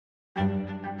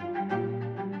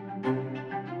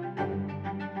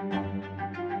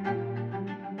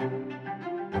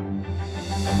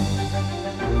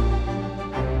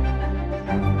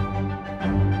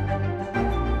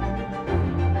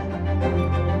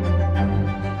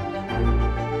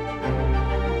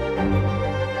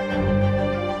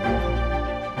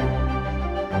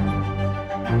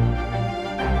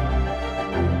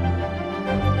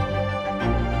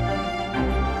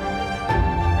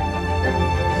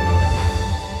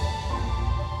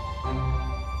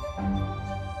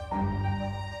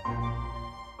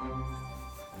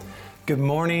Good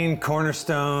morning,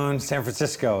 Cornerstone, San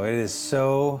Francisco. It is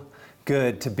so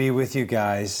good to be with you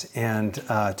guys and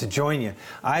to join you.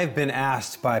 I've been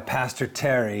asked by Pastor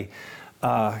Terry,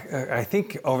 I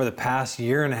think over the past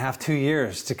year and a half, 2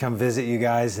 years, to come visit you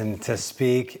guys and to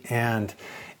speak. And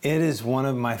it is one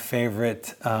of my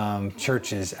favorite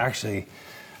churches. Actually,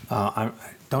 I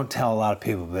don't tell a lot of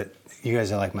people, but you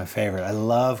guys are like my favorite. I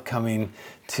love coming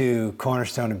to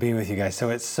Cornerstone and being with you guys. So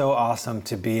it's so awesome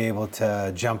to be able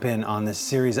to jump in on this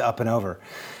series Up and Over.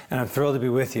 And I'm thrilled to be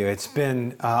with you. It's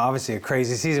been obviously a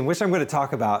crazy season, which I'm going to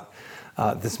talk about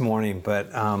this morning.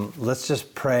 But let's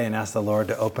just pray and ask the Lord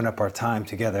to open up our time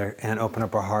together and open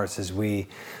up our hearts as we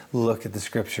look at the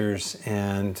scriptures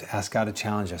and ask God to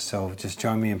challenge us. So just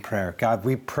join me in prayer. God,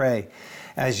 we pray,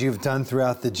 as you've done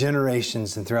throughout the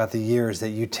generations and throughout the years,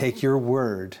 that you take your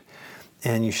word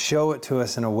and you show it to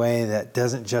us in a way that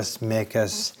doesn't just make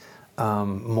us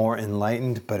more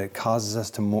enlightened, but it causes us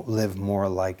to live more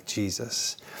like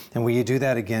Jesus. And will you do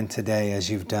that again today, as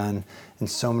you've done in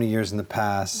so many years in the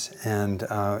past, and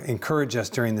encourage us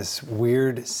during this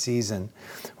weird season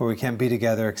where we can't be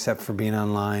together except for being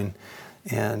online,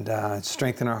 and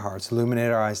strengthen our hearts,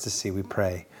 illuminate our eyes to see, we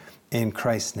pray. In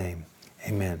Christ's name,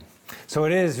 amen. So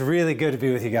it is really good to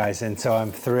be with you guys, and so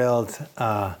I'm thrilled.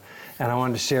 And I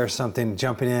wanted to share something,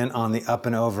 jumping in on the Up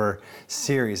and Over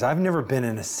series. I've never been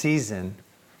in a season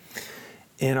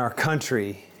in our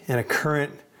country, in a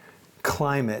current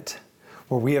climate,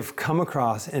 where we have come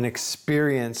across and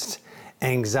experienced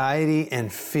anxiety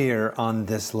and fear on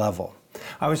this level.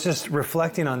 I was just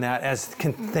reflecting on that as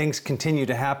things continue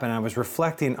to happen. I was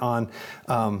reflecting on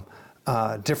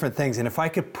different things. And if I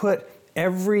could put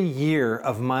every year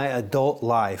of my adult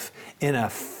life in a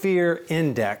fear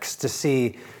index to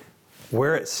see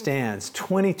where it stands,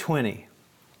 2020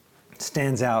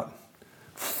 stands out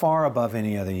far above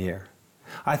any other year.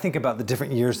 I think about the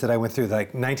different years that I went through.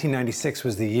 Like 1996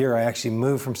 was the year I actually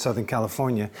moved from Southern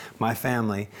California, my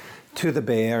family, to the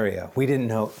Bay Area. We didn't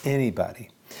know anybody.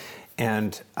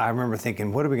 And I remember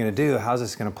thinking, what are we going to do? How's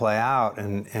this going to play out?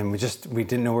 And we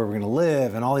didn't know where we were going to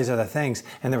live and all these other things.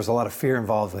 And there was a lot of fear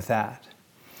involved with that.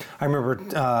 I remember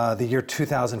the year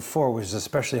 2004 was an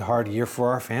especially hard year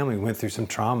for our family. We went through some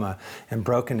trauma and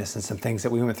brokenness and some things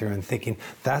that we went through, and thinking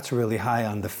that's really high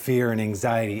on the fear and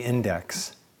anxiety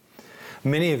index.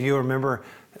 Many of you remember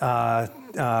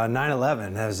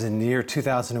 9/11. That was in the year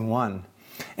 2001.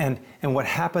 And what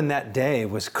happened that day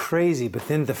was crazy, but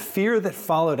then the fear that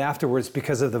followed afterwards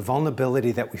because of the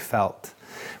vulnerability that we felt.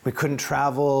 We couldn't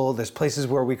travel, there's places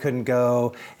where we couldn't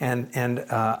go, and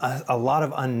a lot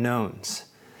of unknowns.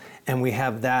 And we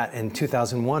have that in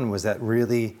 2001 was that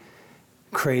really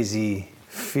crazy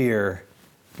fear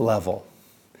level.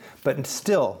 But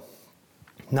still,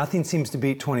 nothing seems to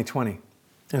beat 2020.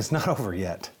 And it's not over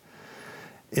yet.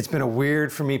 It's been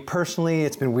weird for me personally.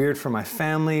 It's been weird for my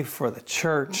family, for the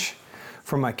church,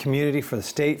 for my community, for the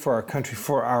state, for our country,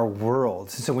 for our world.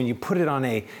 So when you put it on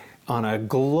a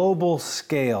global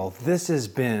scale, this has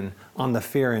been on the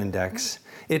fear index.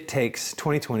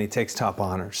 2020 takes top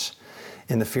honors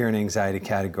in the fear and anxiety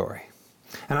category.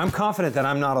 And I'm confident that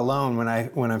I'm not alone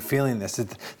when I'm feeling this.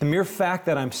 The mere fact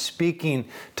that I'm speaking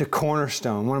to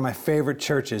Cornerstone, one of my favorite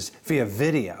churches, via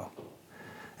video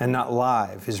and not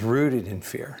live, is rooted in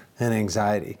fear and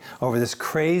anxiety over this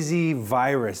crazy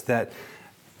virus that,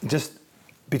 just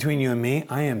between you and me,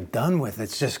 I am done with.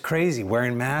 It's just crazy.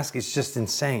 Wearing masks, it's just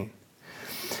insane.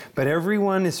 But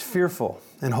everyone is fearful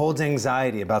and holds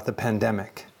anxiety about the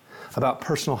pandemic, about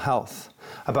personal health,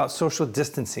 about social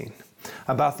distancing,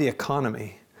 about the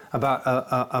economy, about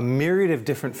a myriad of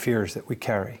different fears that we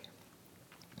carry.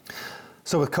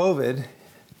 So with COVID,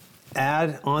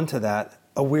 add onto that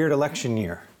a weird election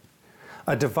year,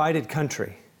 a divided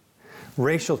country,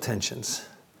 racial tensions,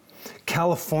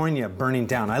 California burning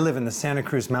down. I live in the Santa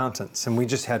Cruz Mountains, and we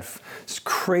just had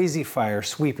crazy fire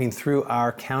sweeping through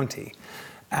our county,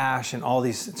 ash and all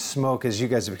these smoke, as you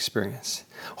guys have experienced.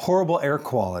 Horrible air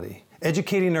quality.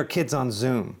 Educating our kids on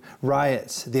Zoom,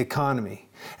 riots, the economy,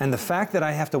 and the fact that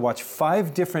I have to watch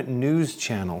 5 different news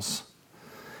channels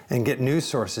and get news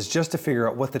sources just to figure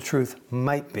out what the truth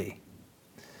might be.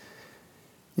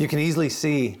 You can easily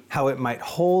see how it might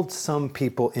hold some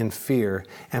people in fear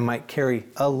and might carry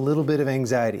a little bit of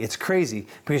anxiety. It's crazy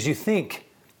because you think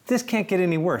this can't get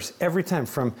any worse. Every time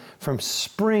from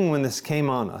spring when this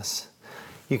came on us,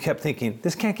 you kept thinking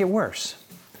this can't get worse.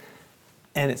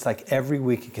 And it's like every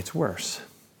week it gets worse.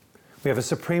 We have a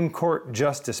Supreme Court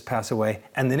justice pass away,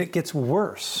 and then it gets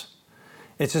worse.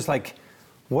 It's just like,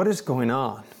 what is going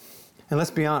on? And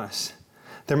let's be honest,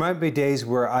 there might be days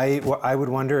where I would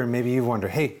wonder, and maybe you wonder,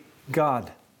 hey,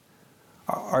 God,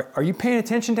 Are you paying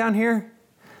attention down here?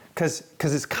 Because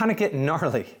it's kind of getting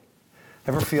gnarly.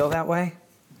 Ever feel that way?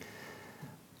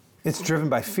 It's driven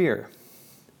by fear.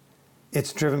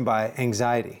 It's driven by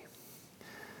anxiety.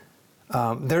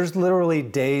 There's literally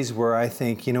days where I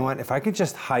think, you know what, if I could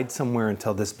just hide somewhere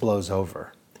until this blows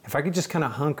over, if I could just kind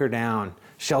of hunker down,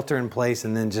 shelter in place,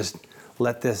 and then just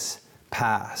let this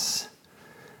pass,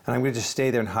 and I'm going to just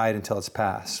stay there and hide until it's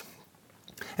past.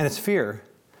 And it's fear,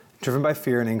 driven by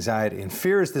fear and anxiety. And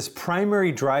fear is this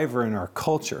primary driver in our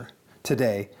culture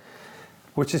today,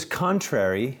 which is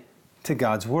contrary to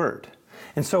God's word.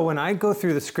 And so when I go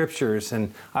through the scriptures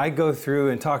and I go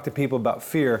through and talk to people about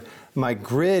fear, my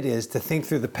grid is to think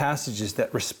through the passages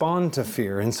that respond to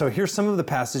fear. And so here's some of the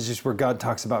passages where God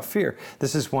talks about fear.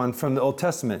 This is one from the Old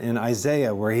Testament in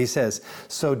Isaiah where he says,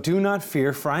 "So do not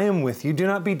fear, for I am with you. Do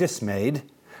not be dismayed,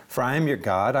 for I am your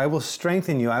God. I will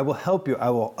strengthen you. I will help you. I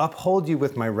will uphold you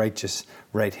with my righteous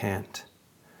right hand."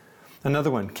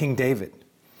 Another one, King David,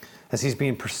 as he's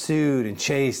being pursued and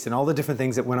chased and all the different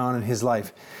things that went on in his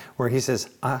life, where he says,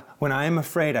 "When I am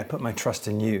afraid, I put my trust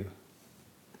in you."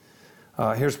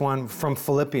 Here's one from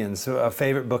Philippians, a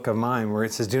favorite book of mine, where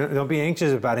it says, don't be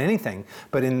anxious about anything,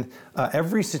 but in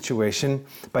every situation,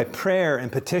 by prayer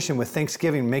and petition with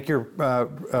thanksgiving,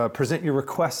 present your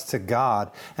requests to God,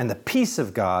 and the peace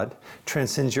of God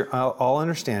transcends your all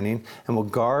understanding and will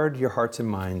guard your hearts and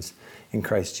minds in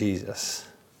Christ Jesus.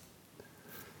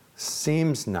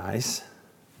 Seems nice,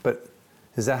 but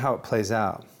is that how it plays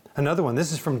out? Another one,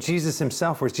 this is from Jesus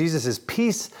himself, where Jesus says,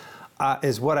 "Peace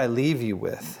is what I leave you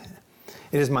with.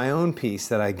 It is my own peace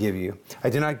that I give you. I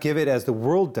do not give it as the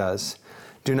world does.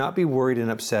 Do not be worried and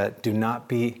upset. Do not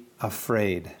be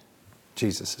afraid."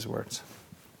 Jesus' words.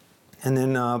 And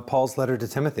then Paul's letter to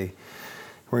Timothy,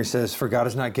 where he says, "For God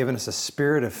has not given us a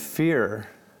spirit of fear,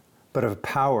 but of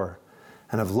power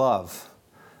and of love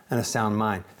and a sound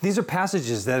mind." These are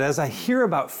passages that as I hear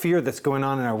about fear that's going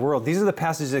on in our world, these are the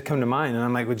passages that come to mind. And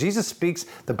I'm like, when Jesus speaks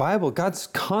the Bible, God's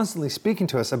constantly speaking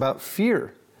to us about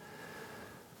fear.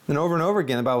 And over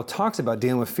again, the Bible talks about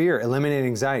dealing with fear, eliminating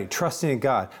anxiety, trusting in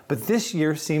God. But this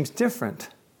year seems different.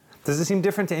 Does it seem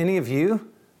different to any of you?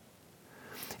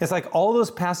 It's like all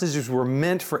those passages were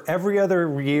meant for every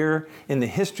other year in the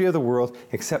history of the world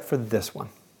except for this one.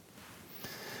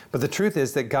 But the truth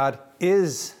is that God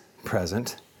is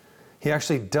present. He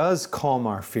actually does calm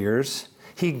our fears.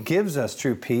 He gives us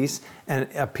true peace and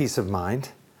a peace of mind.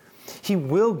 He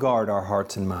will guard our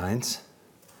hearts and minds.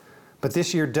 But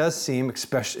this year does seem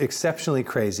exceptionally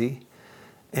crazy.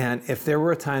 And if there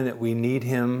were a time that we need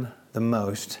him the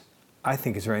most, I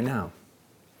think it's right now.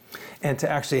 And to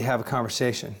actually have a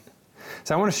conversation.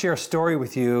 So I want to share a story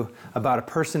with you about a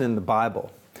person in the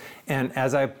Bible. And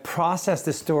as I process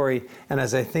this story and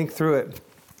as I think through it,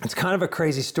 it's kind of a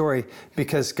crazy story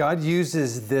because God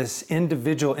uses this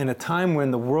individual in a time when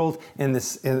the world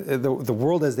the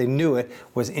world as they knew it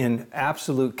was in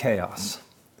absolute chaos.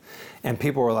 And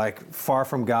people were like far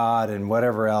from God and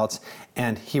whatever else.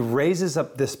 And he raises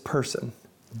up this person,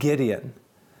 Gideon,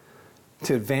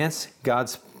 to advance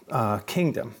God's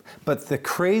kingdom. But the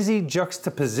crazy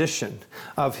juxtaposition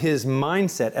of his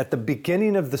mindset at the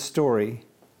beginning of the story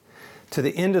to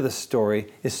the end of the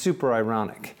story is super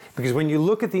ironic. Because when you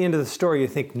look at the end of the story, you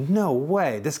think, no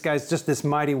way, this guy's just this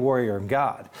mighty warrior of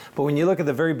God. But when you look at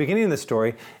the very beginning of the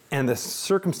story and the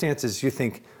circumstances, you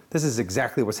think, this is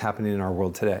exactly what's happening in our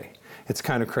world today. It's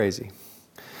kind of crazy.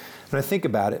 When I think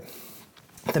about it,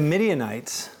 the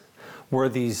Midianites were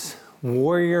these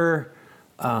warrior,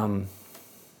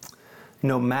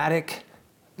 nomadic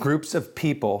groups of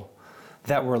people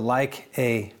that were like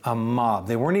a mob.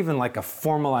 They weren't even like a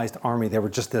formalized army. They were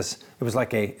just this, it was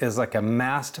like a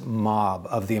massed mob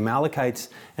of the Amalekites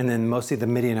and then mostly the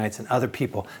Midianites and other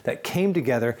people that came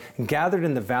together and gathered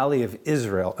in the valley of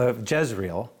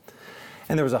Jezreel.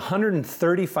 And there was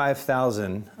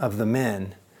 135,000 of the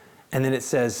men. And then it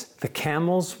says the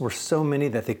camels were so many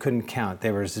that they couldn't count.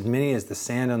 They were as many as the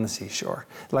sand on the seashore.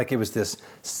 Like it was this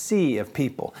sea of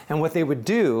people. And what they would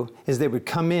do is they would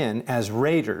come in as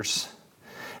raiders.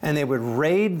 And they would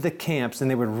raid the camps and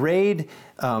they would raid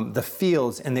the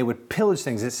fields and they would pillage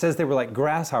things. It says they were like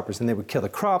grasshoppers and they would kill the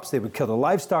crops, they would kill the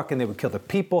livestock, and they would kill the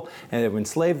people, and they would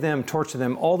enslave them, torture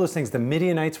them, all those things. The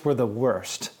Midianites were the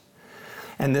worst.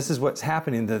 And this is what's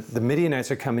happening. The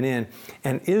Midianites are coming in,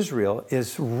 and Israel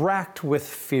is racked with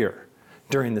fear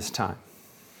during this time.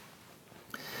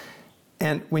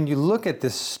 And when you look at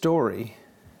this story,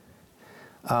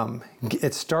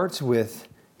 it starts with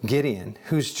Gideon,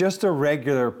 who's just a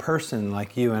regular person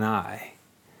like you and I.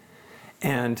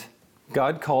 And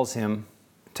God calls him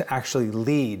to actually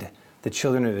lead the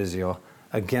children of Israel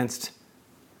against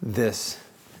this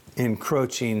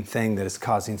encroaching thing that is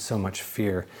causing so much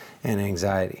fear and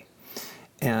anxiety.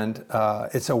 And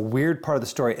it's a weird part of the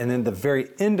story. And then the very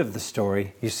end of the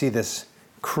story, you see this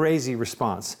crazy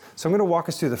response. So I'm going to walk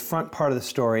us through the front part of the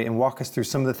story and walk us through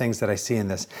some of the things that I see in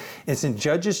this. It's in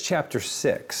Judges chapter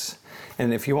 6.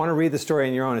 And if you want to read the story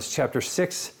on your own, it's chapter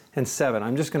 6 and 7.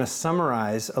 I'm just going to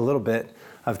summarize a little bit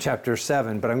of chapter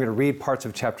 7, but I'm going to read parts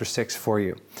of chapter 6 for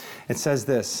you. It says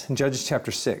this in Judges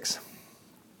chapter 6.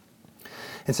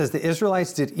 It says, the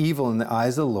Israelites did evil in the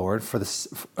eyes of the Lord,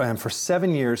 and for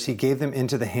 7 years he gave them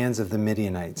into the hands of the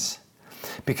Midianites.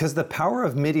 Because the power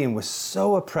of Midian was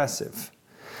so oppressive,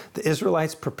 the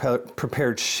Israelites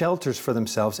prepared shelters for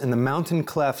themselves in the mountain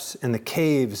clefts, in the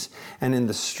caves, and in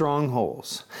the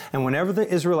strongholds. And whenever the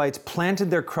Israelites planted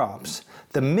their crops,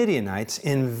 the Midianites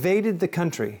invaded the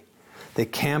country. They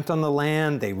camped on the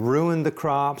land, they ruined the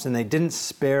crops, and they didn't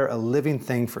spare a living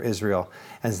thing for Israel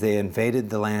as they invaded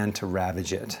the land to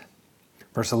ravage it.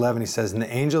 Verse 11, he says, and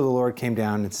the angel of the Lord came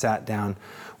down and sat down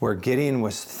where Gideon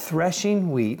was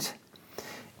threshing wheat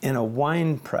in a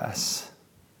winepress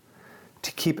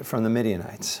to keep it from the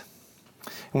Midianites.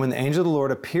 And when the angel of the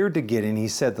Lord appeared to Gideon, he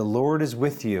said, the Lord is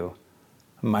with you,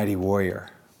 mighty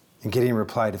warrior. And Gideon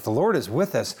replied, if the Lord is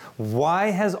with us, why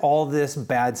has all this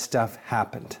bad stuff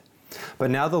happened?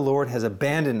 But now the Lord has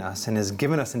abandoned us and has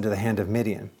given us into the hand of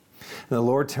Midian. And the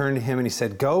Lord turned to him and he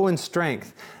said, go in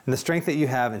strength, and the strength that you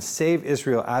have, and save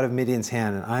Israel out of Midian's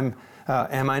hand. And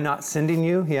am I not sending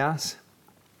you? He asks.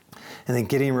 And then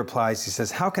Gideon replies, he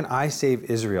says, how can I save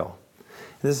Israel?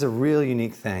 And this is a real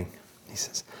unique thing. He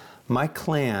says, my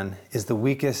clan is the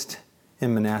weakest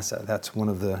in Manasseh. That's one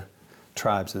of the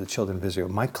tribes of the children of Israel.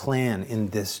 My clan in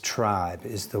this tribe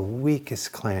is the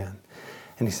weakest clan.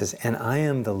 And he says, and I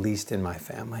am the least in my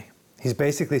family. He's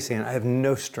basically saying, I have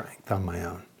no strength on my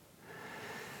own.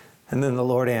 And then the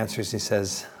Lord answers, he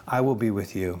says, I will be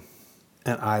with you,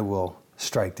 and I will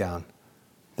strike down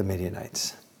the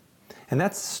Midianites. And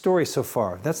that's the story so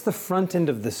far. That's the front end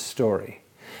of this story.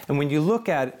 And when you look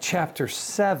at chapter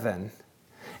 7,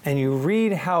 and you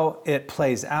read how it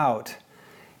plays out,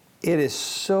 it is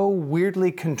so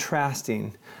weirdly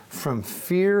contrasting from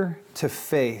fear to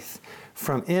faith,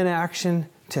 from inaction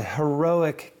to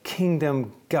heroic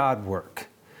kingdom God work.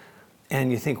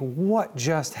 And you think, what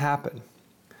just happened?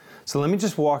 So let me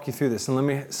just walk you through this and let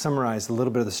me summarize a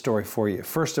little bit of the story for you.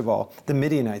 First of all, the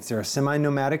Midianites, they're a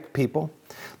semi-nomadic people,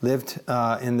 lived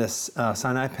in this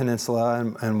Sinai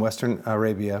Peninsula and Western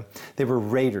Arabia. They were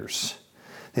raiders.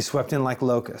 They swept in like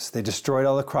locusts. They destroyed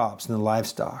all the crops and the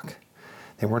livestock.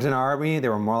 They weren't an army, they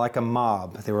were more like a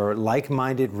mob. They were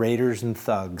like-minded raiders and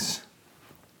thugs.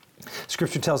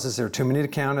 Scripture tells us there are too many to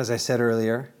count, as I said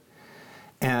earlier.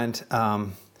 And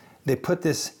they put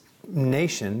this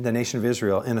nation, the nation of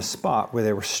Israel, in a spot where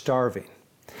they were starving.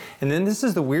 And then this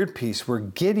is the weird piece where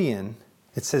Gideon,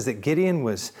 it says that Gideon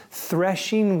was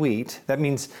threshing wheat. That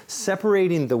means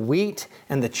separating the wheat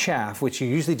and the chaff, which you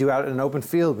usually do out in an open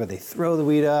field where they throw the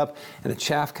wheat up and the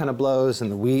chaff kind of blows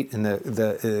and the wheat and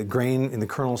the grain and the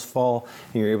kernels fall,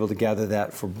 and you're able to gather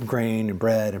that for grain and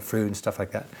bread and fruit and stuff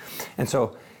like that. And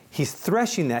so he's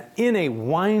threshing that in a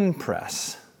wine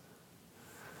press,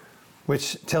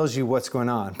 which tells you what's going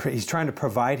on. He's trying to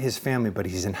provide his family, but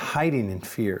he's in hiding in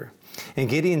fear. And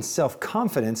Gideon's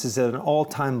self-confidence is at an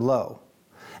all-time low.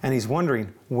 And he's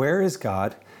wondering, where is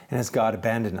God? And has God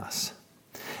abandoned us?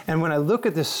 And when I look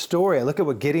at this story, I look at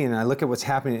what Gideon and I look at what's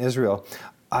happening in Israel,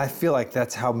 I feel like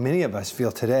that's how many of us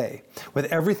feel today.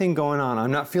 With everything going on,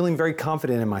 I'm not feeling very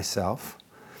confident in myself.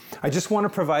 I just want to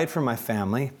provide for my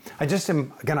family. I just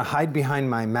am going to hide behind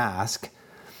my mask.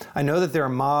 I know that there are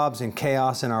mobs and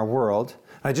chaos in our world.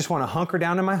 I just want to hunker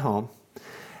down in my home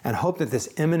and hope that this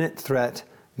imminent threat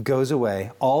goes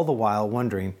away, all the while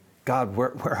wondering, God,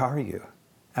 where are you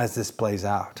as this plays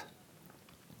out?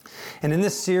 And in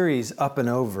this series, Up and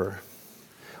Over,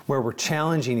 where we're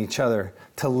challenging each other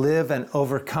to live an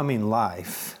overcoming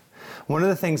life, one of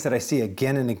the things that I see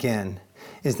again and again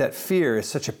is that fear is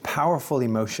such a powerful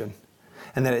emotion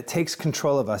and that it takes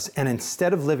control of us. And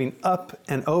instead of living up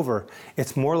and over,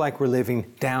 it's more like we're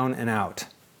living down and out.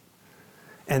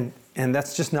 And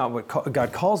that's just not what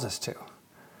God calls us to.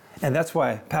 And that's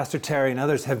why Pastor Terry and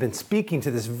others have been speaking to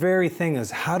this very thing,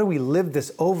 is how do we live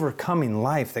this overcoming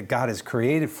life that God has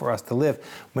created for us to live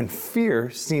when fear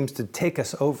seems to take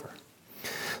us over?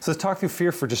 So let's talk through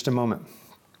fear for just a moment.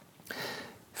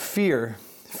 Fear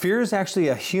is actually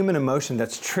a human emotion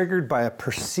that's triggered by a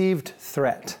perceived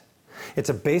threat. It's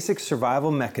a basic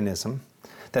survival mechanism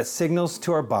that signals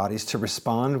to our bodies to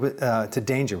respond to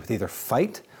danger with either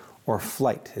fight or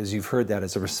flight, as you've heard that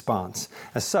as a response.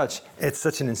 As such, it's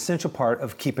such an essential part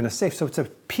of keeping us safe. So it's a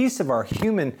piece of our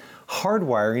human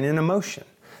hardwiring and emotion.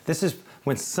 This is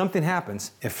when something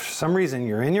happens. If for some reason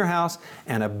you're in your house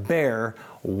and a bear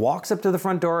walks up to the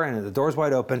front door and the door's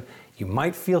wide open, you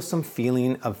might feel some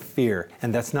feeling of fear.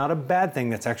 And that's not a bad thing.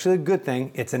 That's actually a good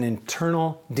thing. It's an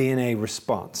internal DNA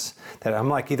response that I'm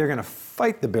like either going to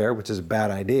fight the bear, which is a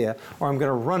bad idea, or I'm going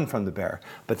to run from the bear.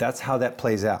 But that's how that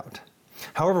plays out.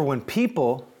 However, when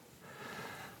people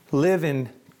live in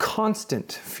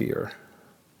constant fear,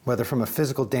 whether from a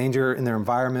physical danger in their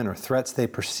environment or threats they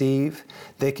perceive,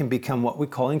 they can become what we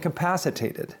call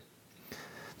incapacitated.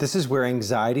 This is where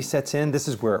anxiety sets in. This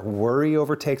is where worry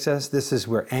overtakes us. This is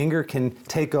where anger can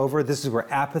take over. This is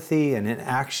where apathy and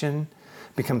inaction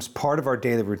becomes part of our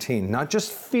daily routine. Not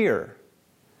just fear,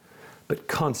 but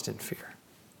constant fear.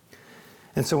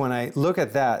 And so when I look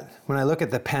at that, when I look at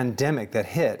the pandemic that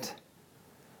hit,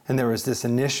 and there was this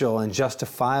initial and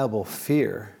justifiable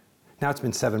fear, now it's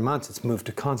been 7 months, it's moved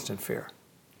to constant fear.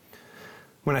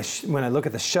 When I look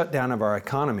at the shutdown of our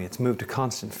economy, it's moved to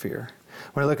constant fear.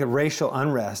 When I look at racial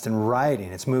unrest and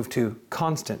rioting, it's moved to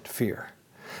constant fear.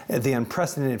 The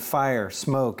unprecedented fire,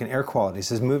 smoke, and air qualities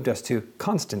has moved us to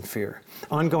constant fear.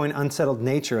 Ongoing unsettled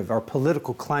nature of our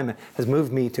political climate has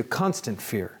moved me to constant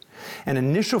fear. And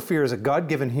initial fear is a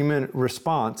God-given human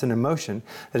response and emotion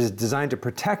that is designed to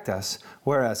protect us,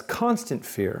 whereas constant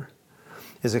fear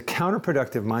is a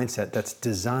counterproductive mindset that's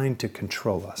designed to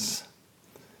control us.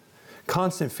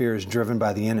 Constant fear is driven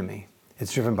by the enemy.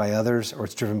 It's driven by others, or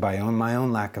it's driven by my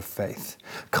own lack of faith.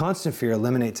 Constant fear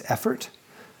eliminates effort.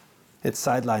 It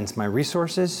sidelines my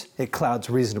resources. It clouds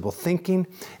reasonable thinking.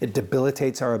 It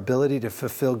debilitates our ability to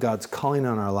fulfill God's calling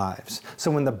on our lives.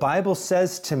 So when the Bible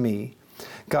says to me,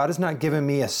 God has not given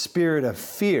me a spirit of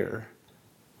fear,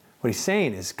 what he's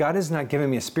saying is, God has not given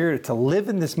me a spirit to live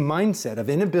in this mindset of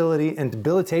inability and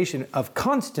debilitation of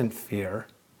constant fear,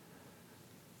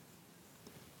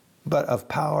 but of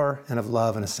power and of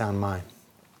love and a sound mind.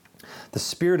 The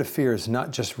spirit of fear is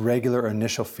not just regular or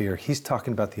initial fear. He's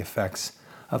talking about the effects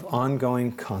of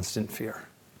ongoing constant fear.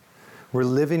 We're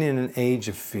living in an age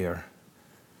of fear.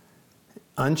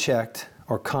 Unchecked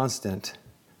or constant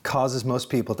causes most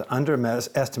people to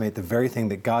underestimate the very thing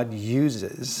that God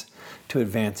uses to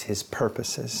advance his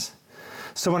purposes.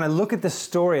 So when I look at this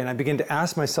story and I begin to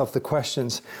ask myself the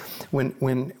questions,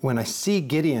 when I see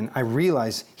Gideon, I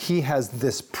realize he has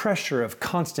this pressure of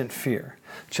constant fear.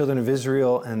 Children of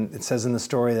Israel, and it says in the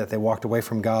story that they walked away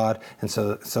from God, and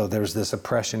so there's this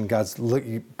oppression. God's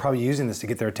probably using this to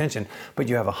get their attention, but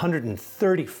you have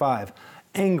 135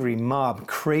 angry mob,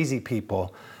 crazy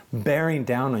people bearing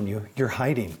down on you. You're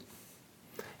hiding,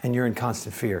 and you're in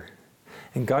constant fear.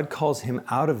 And God calls him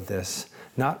out of this,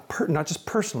 not just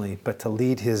personally, but to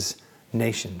lead his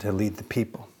nation, to lead the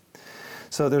people.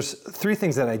 So there's three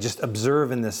things that I just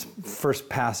observe in this first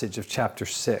passage of chapter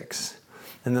 6.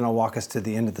 And then I'll walk us to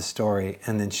the end of the story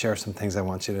and then share some things I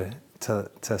want you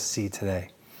to see today.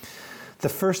 The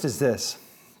first is this,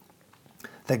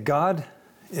 that God,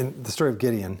 in the story of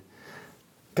Gideon,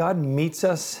 God meets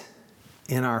us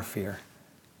in our fear.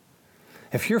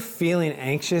 If you're feeling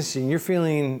anxious and you're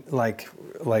feeling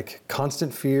like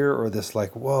constant fear or this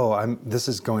like, whoa, this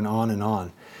is going on and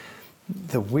on.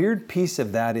 The weird piece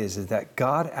of that is that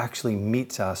God actually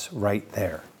meets us right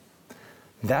there.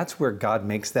 That's where God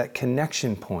makes that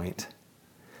connection point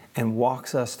and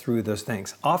walks us through those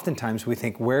things. Oftentimes we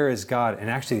think, where is God? And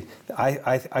actually,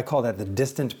 I call that the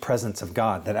distant presence of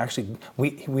God, that actually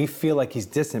we feel like he's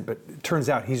distant, but it turns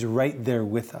out he's right there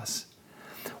with us,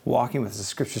 walking with us. The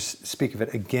scriptures speak of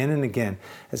it again and again,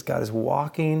 as God is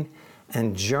walking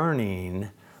and journeying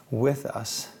with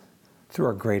us through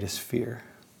our greatest fear.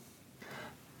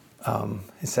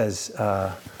 It says,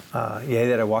 yea,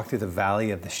 that I walk through the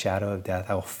valley of the shadow of death,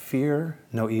 I will fear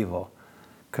no evil,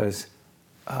 because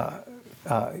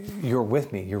you're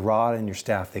with me, your rod and your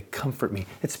staff, they comfort me.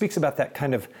 It speaks about that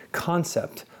kind of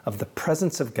concept of the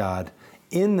presence of God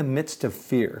in the midst of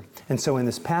fear. And so in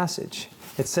this passage,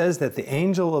 it says that the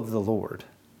angel of the Lord,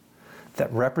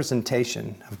 that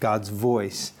representation of God's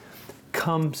voice,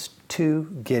 comes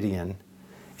to Gideon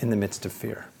in the midst of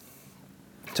fear.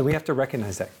 So we have to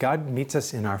recognize that God meets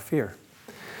us in our fear.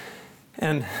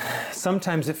 And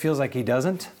sometimes it feels like he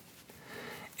doesn't.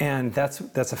 And that's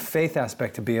a faith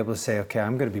aspect to be able to say, okay,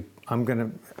 I'm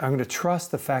going to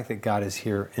trust the fact that God is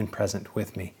here and present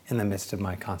with me in the midst of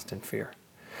my constant fear.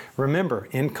 Remember,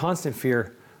 in constant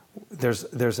fear, there's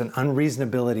an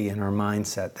unreasonability in our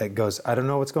mindset that goes, I don't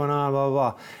know what's going on, blah,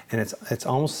 blah, blah. And it's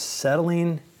almost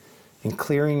settling and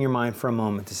clearing your mind for a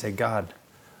moment to say, God,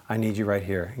 I need you right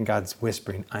here. And God's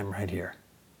whispering, I'm right here.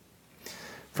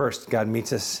 First, God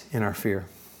meets us in our fear,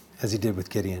 as he did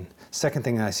with Gideon. Second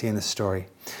thing that I see in this story,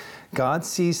 God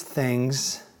sees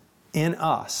things in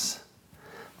us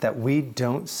that we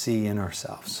don't see in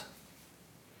ourselves.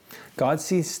 God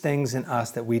sees things in us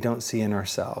that we don't see in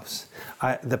ourselves.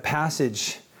 The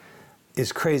passage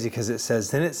is crazy because it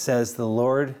says the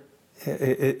Lord,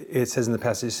 it says in the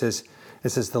passage, it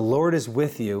says the Lord is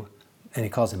with you, and he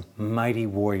calls him mighty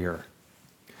warrior.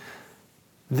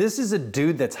 This is a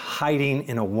dude that's hiding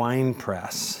in a wine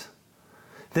press.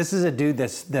 This is a dude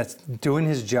that's doing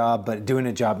his job, but doing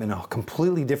a job in a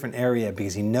completely different area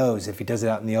because he knows if he does it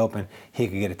out in the open, he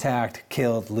could get attacked,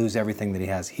 killed, lose everything that he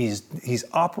has. He's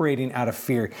operating out of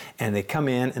fear, and they come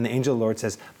in, and the angel of the Lord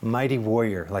says, mighty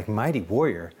warrior. Like, mighty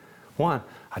warrior? One,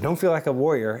 I don't feel like a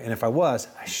warrior, and if I was,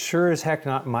 I sure as heck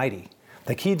not mighty.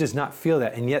 Like, he does not feel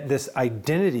that, and yet this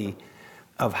identity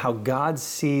of how God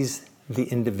sees the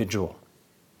individual.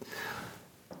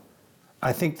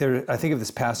 I think of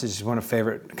this passage as one of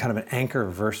favorite, kind of an anchor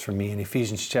verse for me in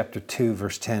Ephesians chapter 2,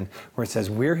 verse 10, where it says,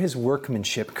 we're his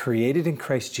workmanship created in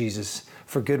Christ Jesus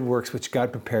for good works which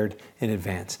God prepared in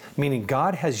advance. Meaning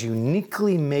God has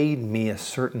uniquely made me a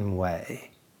certain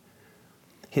way.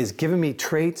 He has given me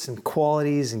traits and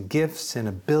qualities and gifts and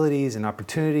abilities and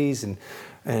opportunities and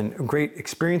great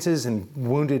experiences and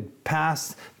wounded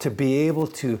past to be able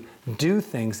to do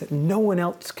things that no one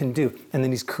else can do. And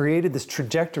then he's created this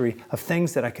trajectory of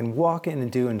things that I can walk in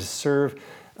and do and to serve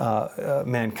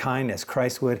mankind as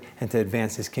Christ would and to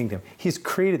advance his kingdom. He's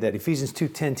created that. Ephesians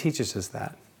 2:10 teaches us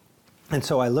that. And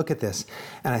so I look at this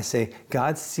and I say,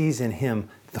 God sees in him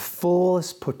the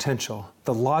fullest potential,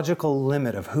 the logical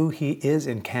limit of who he is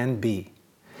and can be.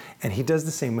 And he does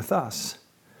the same with us.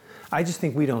 I just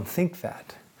think we don't think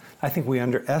that. I think we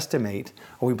underestimate,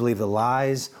 or we believe the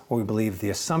lies, or we believe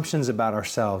the assumptions about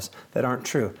ourselves that aren't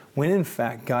true, when in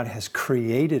fact God has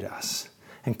created us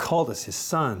and called us his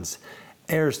sons,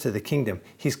 heirs to the kingdom.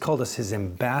 He's called us his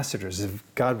ambassadors. If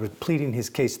God was pleading his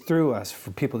case through us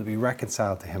for people to be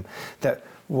reconciled to him, that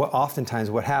oftentimes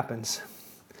what happens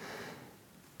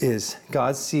is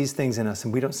God sees things in us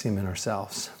and we don't see them in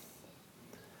ourselves.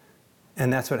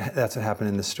 And that's what happened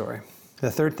in this story.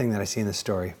 The third thing that I see in this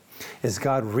story is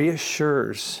God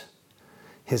reassures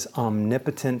his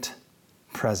omnipotent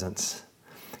presence.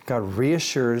 God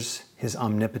reassures his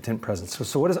omnipotent presence.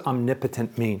 So what does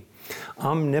omnipotent mean?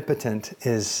 Omnipotent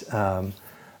is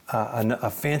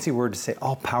a fancy word to say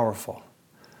all-powerful.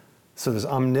 So there's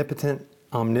omnipotent,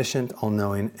 omniscient,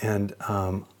 all-knowing, and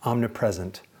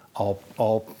omnipresent,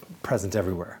 all present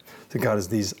everywhere. So God is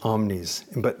these omnis.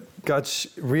 But God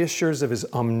reassures of his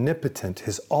omnipotent,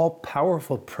 his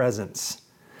all-powerful presence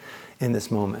in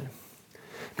this moment.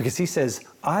 Because he says,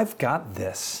 I've got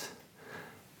this.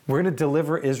 We're going to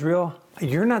deliver Israel.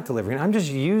 You're not delivering. I'm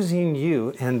just using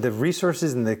you and the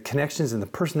resources and the connections and the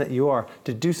person that you are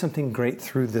to do something great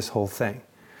through this whole thing.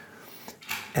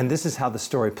 And this is how the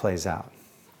story plays out.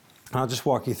 I'll just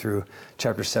walk you through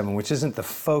chapter 7, which isn't the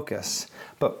focus,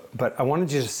 but I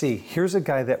wanted you to see, here's a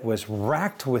guy that was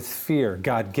racked with fear.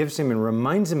 God gives him and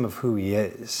reminds him of who he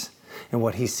is and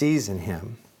what he sees in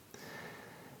him.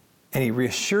 And he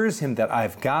reassures him that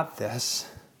I've got this.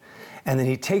 And then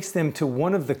he takes them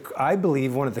to I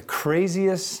believe, one of the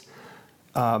craziest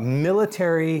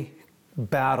military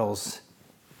battles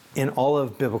in all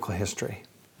of biblical history.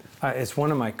 It's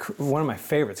one of my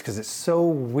favorites because it's so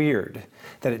weird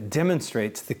that it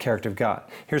demonstrates the character of God.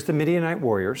 Here's the Midianite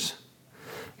warriors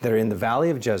that are in the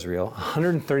valley of Jezreel,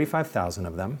 135,000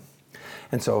 of them.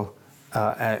 And so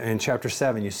in chapter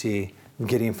 7, you see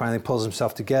Gideon finally pulls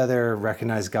himself together,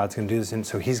 recognizes God's going to do this, and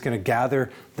so he's going to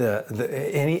gather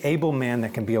any able man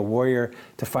that can be a warrior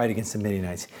to fight against the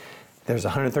Midianites. There's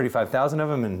 135,000 of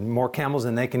them and more camels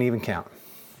than they can even count.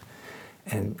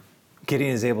 And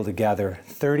Gideon is able to gather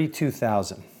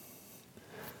 32,000.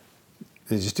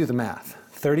 Just do the math.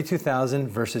 32,000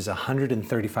 versus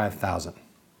 135,000.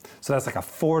 So that's like a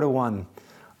 4-to-1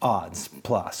 odds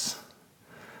plus.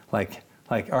 Like,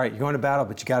 all right, you're going to battle,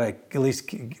 but you got to at least,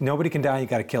 nobody can die, you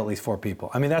got to kill at least 4 people.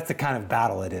 I mean, that's the kind of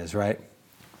battle it is, right?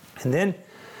 And then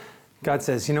God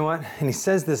says, you know what? And he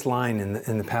says this line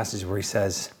in the passage where he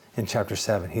says, in chapter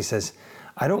 7, he says,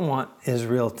 I don't want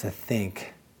Israel to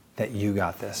think that you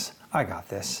got this. I got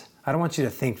this. I don't want you to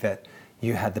think that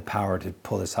you had the power to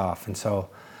pull this off. And so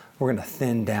we're going to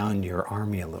thin down your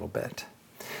army a little bit.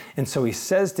 And so he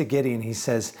says to Gideon, he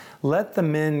says, let the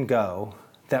men go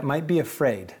that might be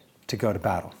afraid to go to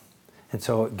battle. And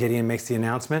so Gideon makes the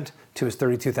announcement to his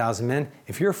 32,000 men,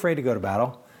 if you're afraid to go to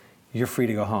battle, you're free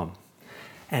to go home.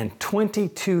 And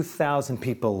 22,000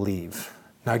 people leave.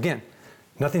 Now again,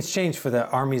 Nothing's changed for the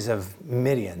armies of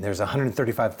Midian. There's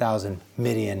 135,000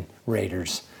 Midian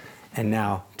raiders, and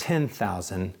now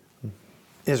 10,000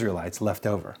 Israelites left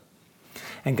over.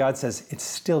 And God says, it's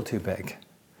still too big.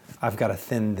 I've got to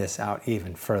thin this out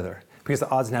even further, because the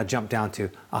odds now jump down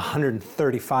to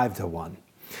 135 to 1.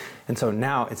 And so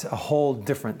now it's a whole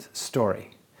different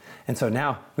story. And so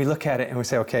now we look at it and we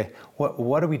say, okay,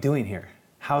 what are we doing here?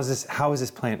 How is this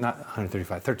playing? Not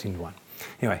 135, 13 to 1.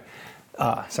 Anyway,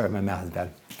 sorry, my math is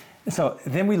bad. So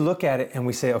then we look at it and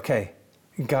we say, okay,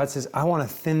 God says, I want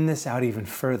to thin this out even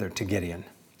further to Gideon.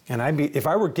 And if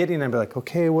I were Gideon, I'd be like,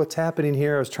 okay, what's happening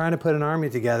here? I was trying to put an army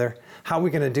together. How are we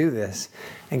going to do this?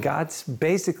 And God's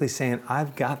basically saying,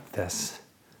 I've got this.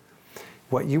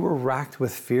 What you were racked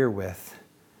with fear with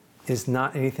is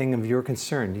not anything of your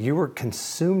concern. You were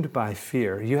consumed by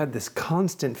fear. You had this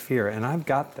constant fear, and I've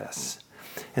got this.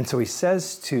 And so he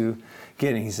says to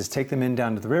Gideon, he says, take the men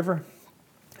down to the river,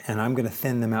 and I'm going to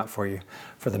thin them out for you.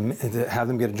 Have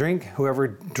them get a drink. Whoever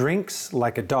drinks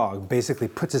like a dog basically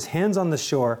puts his hands on the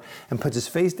shore and puts his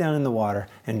face down in the water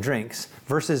and drinks,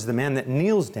 versus the man that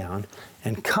kneels down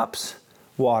and cups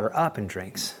water up and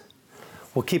drinks.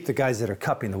 We'll keep the guys that are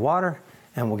cupping the water,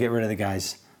 and we'll get rid of the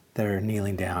guys that are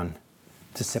kneeling down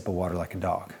to sip of water like a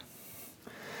dog.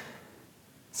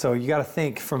 So you got to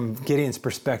think from Gideon's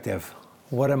perspective,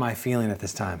 what am I feeling at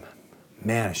this time?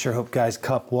 Man, I sure hope guys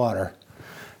cup water,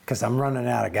 because I'm running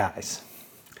out of guys.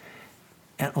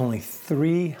 And only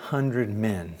 300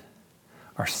 men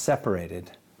are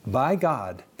separated by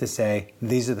God to say,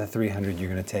 these are the 300 you're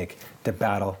going to take to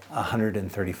battle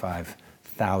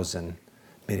 135,000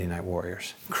 Midianite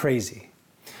warriors. Crazy.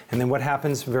 And then what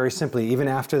happens very simply, even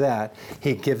after that,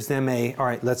 he gives them all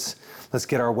right, let's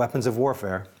get our weapons of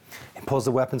warfare. He pulls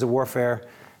the weapons of warfare,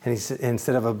 and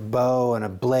instead of a bow and a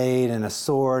blade and a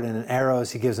sword and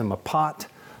arrows, he gives them a pot,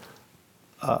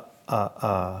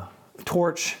 a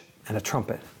torch, and a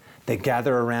trumpet. They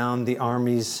gather around the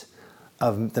armies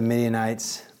of the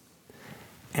Midianites,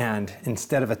 and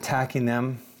instead of attacking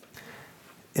them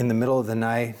in the middle of the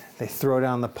night, they throw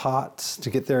down the pots to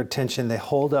get their attention. They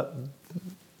hold up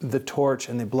the torch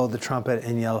and they blow the trumpet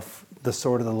and yell the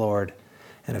sword of the Lord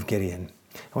and of Gideon.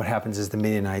 And what happens is the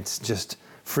Midianites just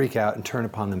freak out and turn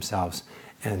upon themselves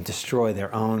and destroy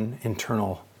their own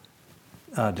internal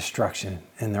destruction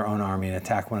in their own army and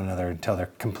attack one another until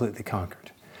they're completely conquered.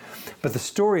 But the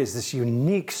story is this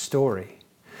unique story,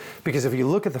 because if you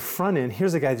look at the front end,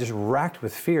 here's a guy just racked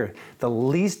with fear, the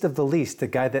least of the least, the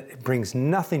guy that brings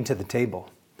nothing to the table.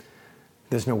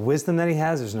 There's no wisdom that he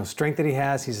has. There's no strength that he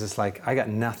has. He's just like, I got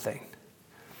nothing.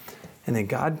 And then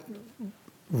God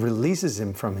releases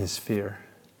him from his fear.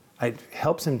 It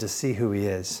helps him to see who he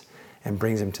is and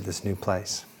brings him to this new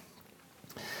place.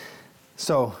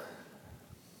 So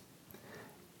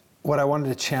what I wanted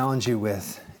to challenge you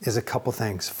with is a couple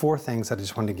things, 4 things I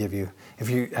just wanted to give you. If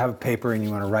you have a paper and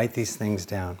you want to write these things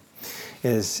down,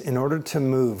 is in order to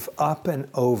move up and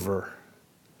over,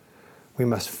 we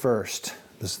must first,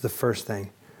 this is the first thing,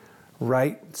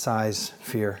 right size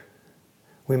fear.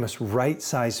 We must right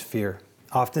size fear.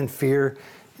 Often fear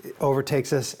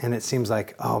overtakes us and it seems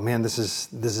like, oh man, this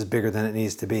is bigger than it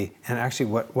needs to be. And actually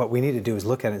what we need to do is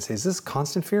look at it and say, is this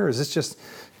constant fear or is this just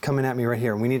coming at me right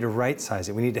here? And we need to right size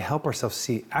it. We need to help ourselves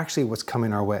see actually what's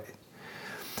coming our way.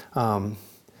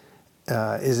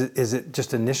 Is it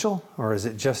just initial, or is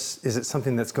it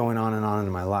something that's going on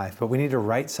in my life? But we need to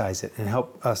right size it and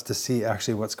help us to see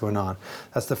actually what's going on.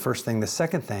 That's the first thing. The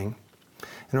second thing,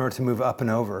 in order to move up and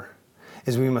over,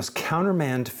 is we must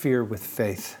countermand fear with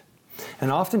faith.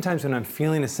 And oftentimes when I'm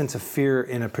feeling a sense of fear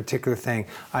in a particular thing,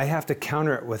 I have to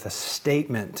counter it with a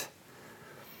statement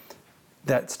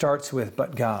that starts with,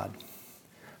 but God.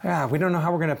 We don't know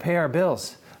how we're going to pay our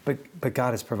bills, but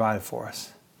God has provided for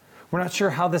us. We're not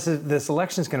sure how this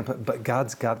election is going to put, but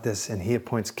God's got this, and He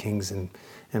appoints kings and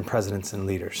presidents and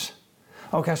leaders.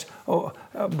 Oh gosh,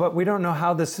 but we don't know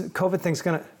how this COVID thing's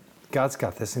going to. God's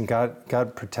got this, and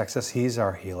God protects us. He's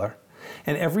our healer.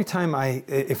 And every time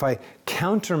if I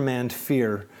countermand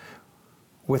fear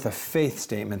with a faith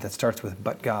statement that starts with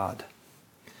 "but God,"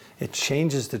 it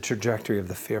changes the trajectory of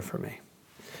the fear for me.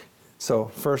 So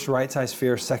first, right-size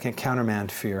fear. Second,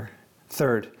 countermand fear.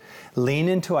 Third, lean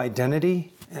into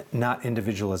identity, not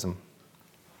individualism.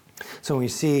 So when we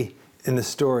see in the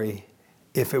story,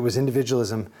 if it was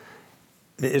individualism,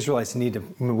 the Israelites we need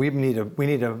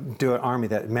to do an army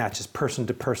that matches person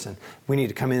to person. We need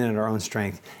to come in at our own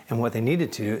strength. And what they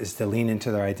needed to do is to lean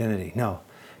into their identity. No,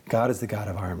 God is the God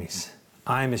of armies.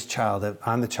 I'm the child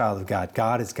of God.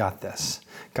 God has got this.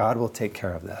 God will take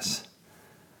care of this.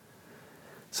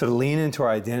 So to lean into our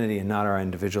identity and not our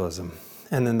individualism.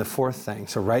 And then the fourth thing,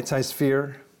 so right-sized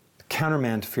fear,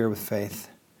 countermand fear with faith,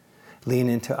 lean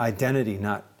into identity,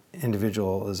 not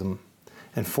individualism.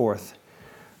 And fourth,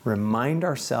 remind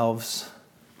ourselves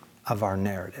of our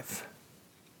narrative.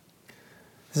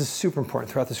 This is super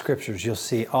important. Throughout the scriptures, you'll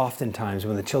see oftentimes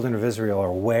when the children of Israel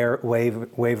are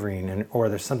wavering or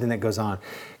there's something that goes on,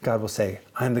 God will say,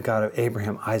 I'm the God of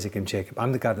Abraham, Isaac, and Jacob.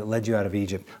 I'm the God that led you out of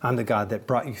Egypt. I'm the God that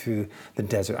brought you through the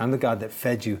desert. I'm the God that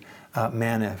fed you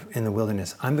manna in the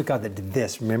wilderness. I'm the God that did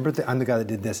this. Remember that I'm the God that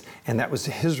did this. And that was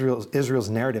Israel's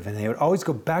narrative. And they would always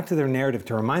go back to their narrative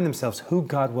to remind themselves who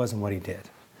God was and what he did.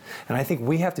 And I think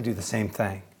we have to do the same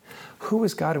thing. Who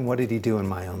is God and what did he do in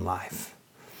my own life?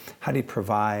 How did he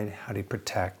provide? How did he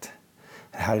protect?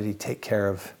 How did he take care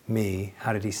of me?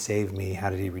 How did he save me?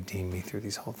 How did he redeem me through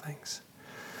these whole things?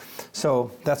 So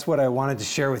that's what I wanted to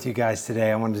share with you guys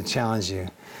today. I wanted to challenge you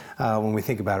when we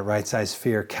think about it. Right-size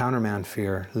fear, countermand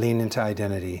fear, lean into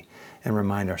identity, and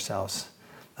remind ourselves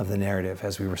of the narrative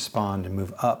as we respond and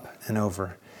move up and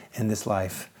over in this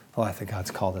life, the life that God's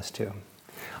called us to.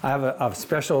 I have a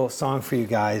special song for you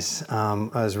guys. It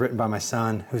was written by my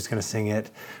son, who's going to sing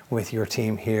it with your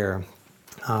team here,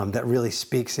 that really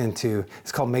speaks into,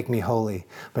 it's called Make Me Holy,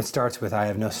 but it starts with, I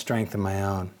have no strength of my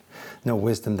own, no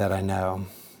wisdom that I know.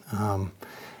 And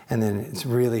then it's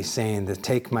really saying that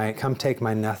come take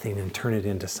my nothing and turn it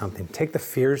into something. Take the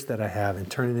fears that I have and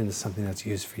turn it into something that's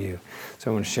used for you.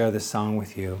 So I want to share this song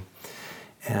with you.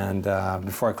 And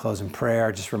before I close in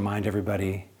prayer, just remind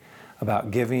everybody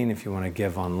about giving. If you want to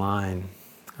give online,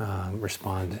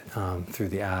 respond through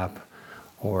the app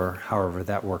or however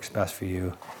that works best for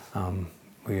you.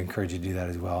 We encourage you to do that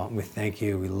as well. We thank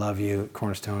you. We love you.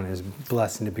 Cornerstone is a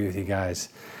blessing to be with you guys.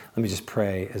 Let me just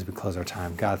pray as we close our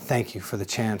time. God, thank you for the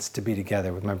chance to be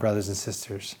together with my brothers and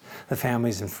sisters, the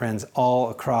families and friends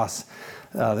all across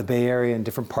the Bay Area and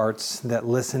different parts that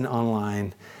listen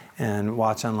online and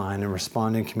watch online and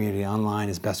respond in community online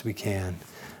as best we can.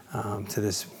 To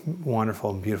this wonderful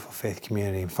and beautiful faith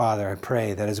community. And Father, I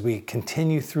pray that as we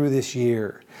continue through this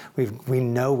year, we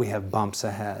know we have bumps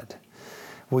ahead.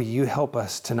 Will you help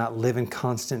us to not live in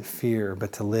constant fear,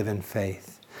 but to live in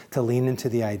faith, to lean into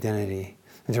the identity,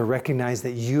 and to recognize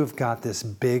that you have got this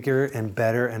bigger and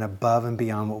better and above and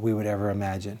beyond what we would ever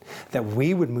imagine, that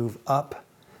we would move up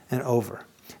and over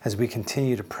as we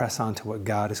continue to press on to what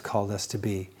God has called us to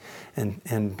be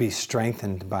and be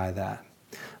strengthened by that.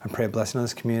 I pray a blessing on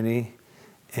this community,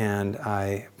 and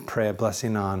I pray a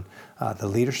blessing on the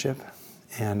leadership,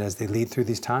 and as they lead through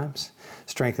these times,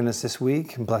 strengthen us this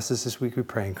week and bless us this week, we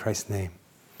pray in Christ's name.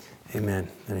 Amen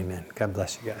and amen. God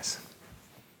bless you guys.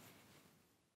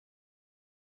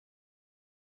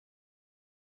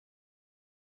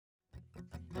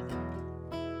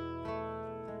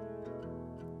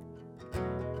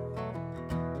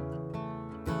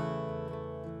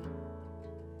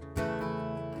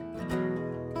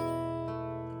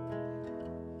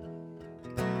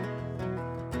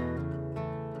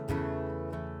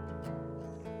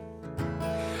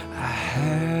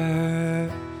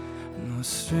 Have no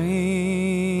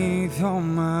strength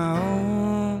on my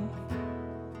own.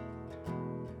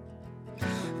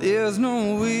 There's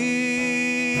no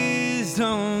wisdom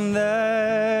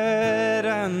that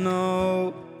I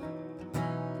know.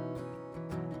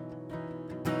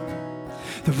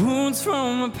 The wounds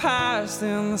from my past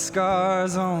and the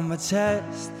scars on my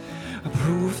chest are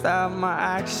proof that my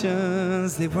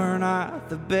actions, they were not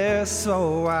the best.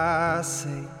 So I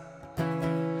say,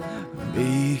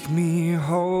 make me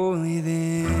holy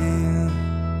then.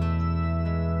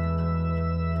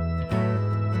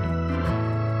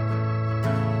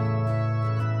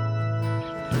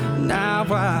 Now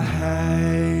I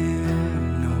have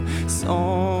no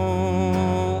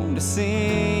song to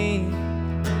sing.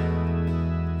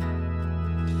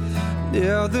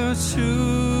 Now the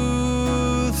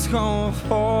truth's gone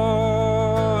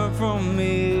far from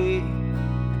me.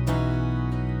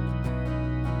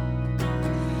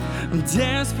 I'm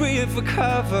desperate for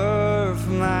cover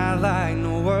from light like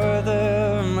no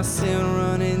other. My sin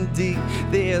running deep,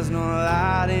 there's no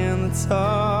light in the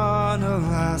tunnel.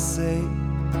 I say,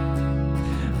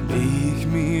 make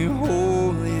me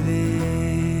holy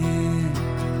then.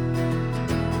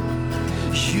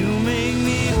 You make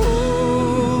me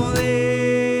holy.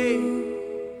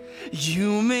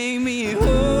 You make me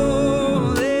holy.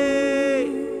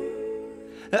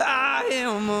 I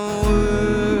am unworthy.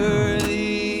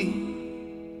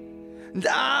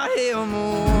 I am a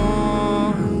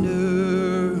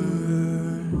wonder.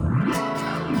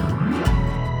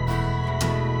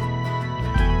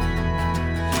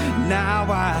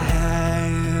 Now I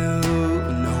have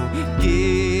no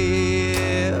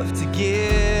gift to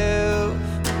give.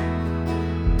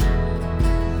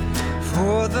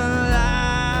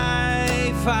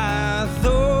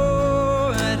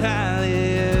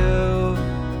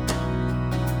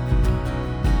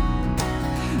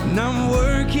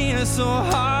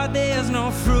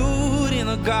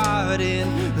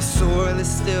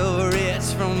 still rich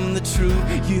from the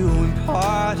truth you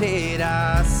imparted.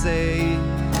 I say,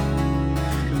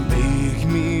 make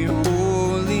me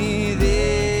holy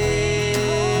there.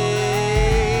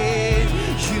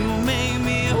 You make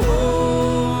me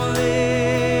holy.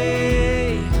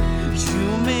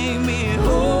 You make me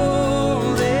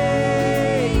holy.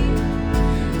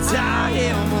 I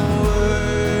am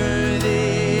worthy.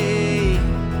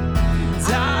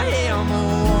 I am a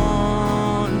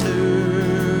wonder.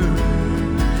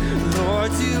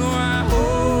 Lord, you are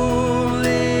holy.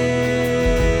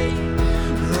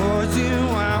 Lord, you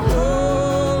are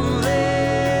holy.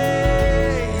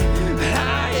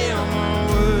 I am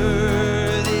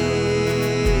worthy.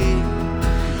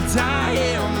 I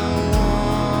am a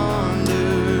wonder.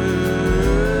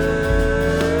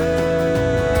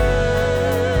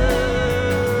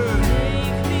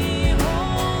 Make me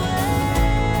holy,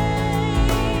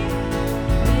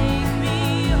 make me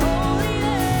holy.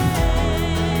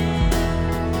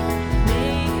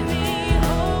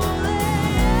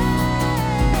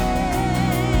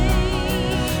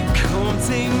 Come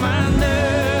take my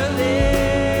nothing,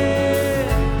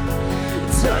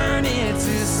 turn it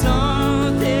to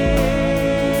something.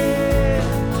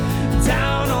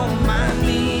 Down on my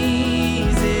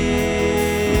knees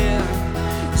and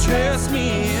dress me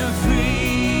in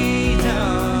freedom.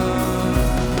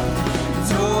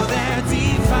 Though that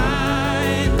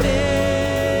divine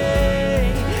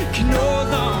thing can no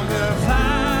longer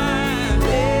find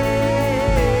me,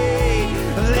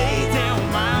 lay down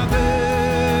my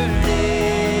burdens,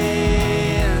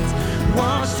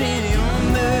 washed in your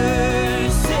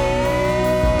mercy.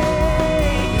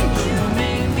 You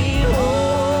make me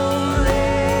holy.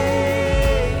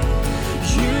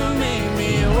 You make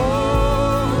me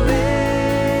holy.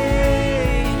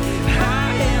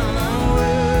 I am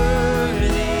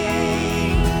unworthy.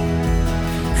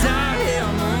 I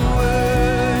am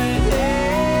unworthy,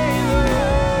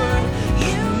 Lord.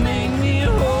 You make me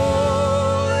holy.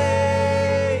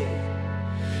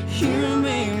 You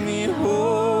make me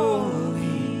holy.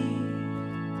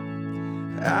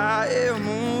 I am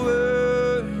unworthy.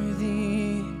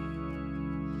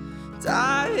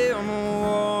 I am a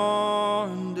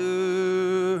wonder.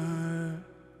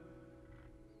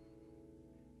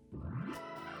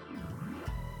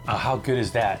 How good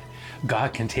is that?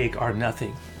 God can take our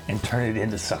nothing and turn it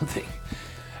into something.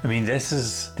 I mean, this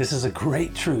is a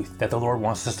great truth that the Lord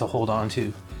wants us to hold on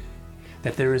to.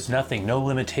 That there is nothing, no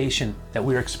limitation that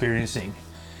we're experiencing,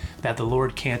 that the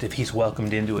Lord can't, if He's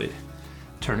welcomed into it,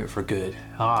 turn it for good.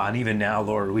 And even now,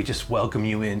 Lord, we just welcome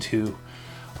You into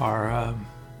our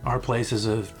places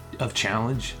of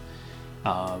challenge.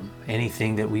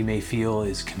 Anything that we may feel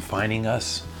is confining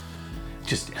us.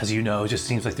 Just as you know, it just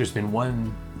seems like there's been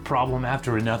one problem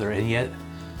after another, and yet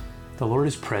the Lord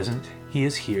is present. He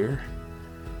is here.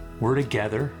 We're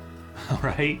together,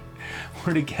 right?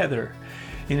 We're together.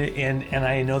 And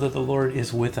I know that the Lord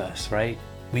is with us, right?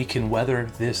 We can weather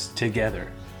this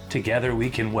together. Together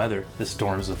we can weather the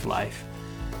storms of life.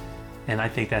 And I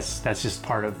think that's just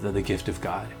part of the gift of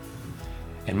God.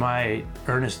 And my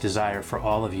earnest desire for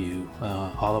all of you,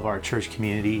 all of our church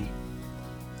community,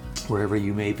 wherever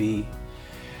you may be,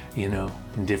 in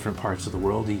different parts of the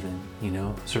world even,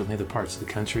 certainly other parts of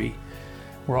the country,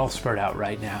 we're all spread out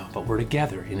right now, but we're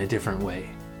together in a different way.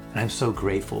 And I'm so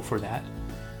grateful for that.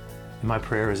 And my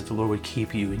prayer is that the Lord would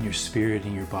keep you in your spirit,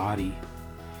 in your body,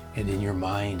 and in your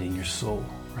mind, and your soul,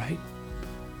 right?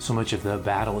 So much of the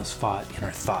battle is fought in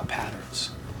our thought patterns.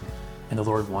 And the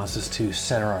Lord wants us to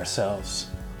center ourselves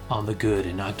on the good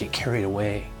and not get carried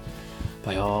away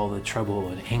by all the trouble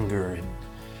and anger and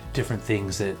different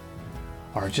things that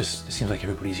are just, it seems like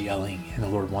everybody's yelling. And the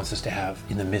Lord wants us to have,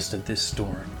 in the midst of this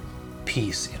storm,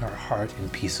 peace in our heart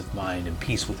and peace of mind and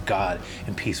peace with God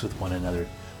and peace with one another.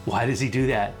 Why does He do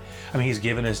that? I mean, He's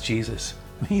given us Jesus.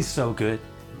 I mean, He's so good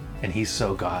and He's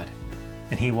so God.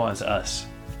 And He wants us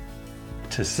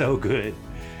to so good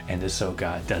and to so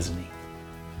God, doesn't He?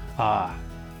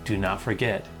 Do not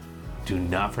forget,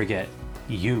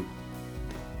 you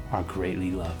are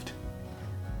greatly loved.